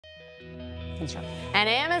instructions. An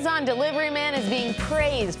Amazon delivery man is being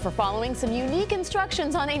praised for following some unique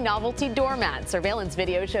instructions on a novelty doormat. Surveillance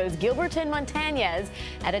video shows Gilberton Montañez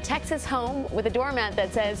at a Texas home with a doormat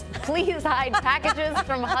that says, "Please hide packages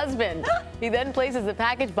from husband." He then places the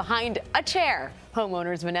package behind a chair.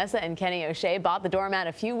 Homeowners Vanessa and Kenny O'Shea bought the doormat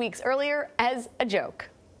a few weeks earlier as a joke.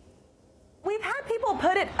 We've had people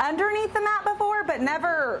put it underneath the mat before, but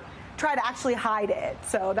never try to actually hide it.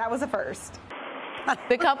 So that was a first.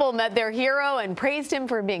 The couple met their hero and praised him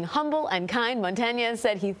for being humble and kind. Montañez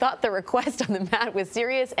said he thought the request on the mat was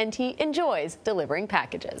serious and he enjoys delivering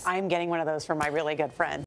packages. I'm getting one of those for my really good friend.